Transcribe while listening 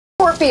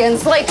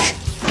scorpions, like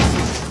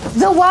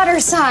the water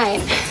sign.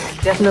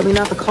 Definitely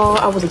not the call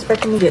I was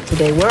expecting to get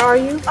today. Where are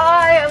you?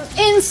 I am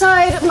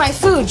inside my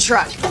food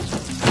truck.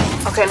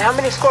 Okay, and how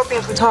many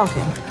scorpions we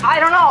talking?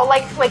 I don't know,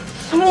 like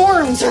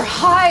swarms or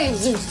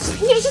hives, or,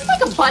 just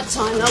like a butt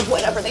ton of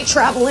whatever they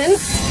travel in.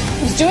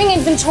 I was doing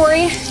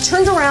inventory,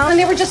 turned around, and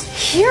they were just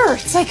here.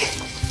 It's like,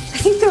 I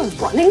think they're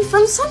running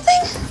from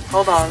something.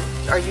 Hold on.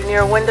 Are you near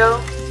a window?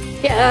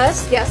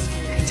 Yes.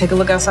 Take a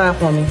look outside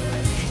for me.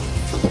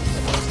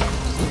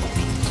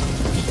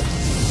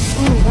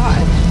 Oh my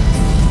God.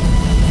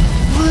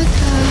 What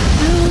the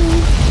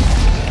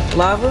hell?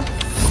 Lava?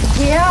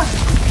 Yeah.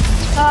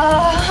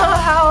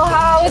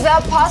 How is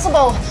that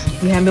possible?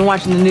 You haven't been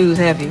watching the news,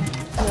 have you?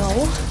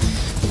 No.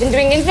 I've been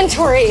doing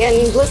inventory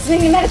and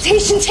listening to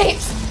meditation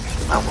tapes.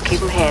 Well, we'll keep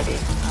them handy.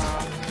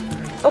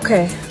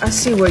 Okay, I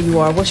see where you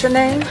are. What's your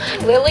name?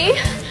 Lily,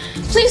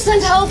 please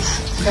send help.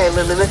 Okay,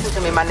 Lily, listen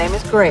to me. My name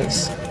is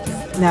Grace.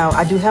 Now,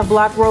 I do have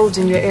blocked roads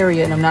in your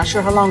area, and I'm not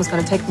sure how long it's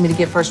going to take for me to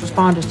get first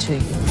responders to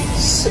you.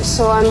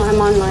 So I'm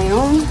on my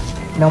own?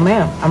 No,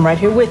 ma'am. I'm right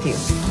here with you,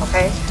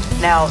 okay?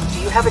 Now, do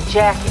you have a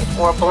jacket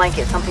or a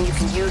blanket, something you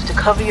can use to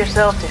cover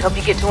yourself to help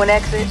you get to an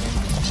exit?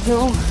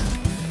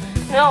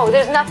 No,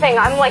 there's nothing.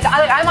 I'm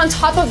on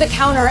top of the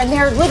counter, and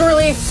they're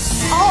literally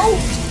all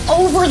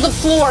over the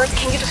floor.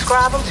 Can you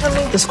describe them to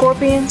me? The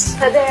scorpions?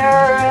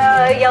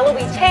 They're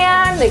yellowy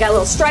tan. They got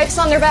little stripes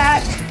on their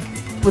back.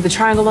 With a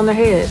triangle on their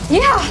head?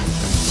 Yeah,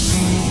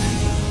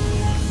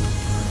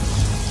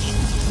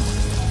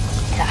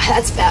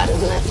 that's bad,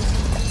 isn't it?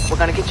 We're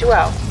gonna get you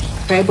out,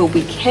 okay? But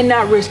we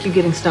cannot risk you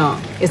getting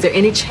stung. Is there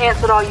any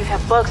chance at all you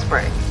have bug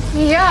spray?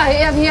 Yeah,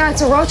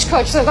 it's a roach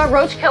coach. So I've got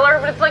roach killer,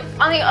 but it's like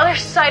on the other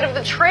side of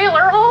the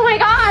trailer. Oh my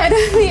God.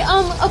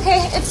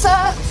 Okay, it's,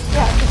 the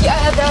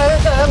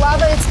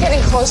lava, it's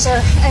getting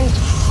closer and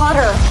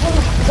hotter. Oh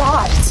my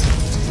God.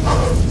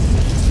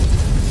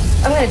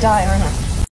 I'm gonna die, aren't I?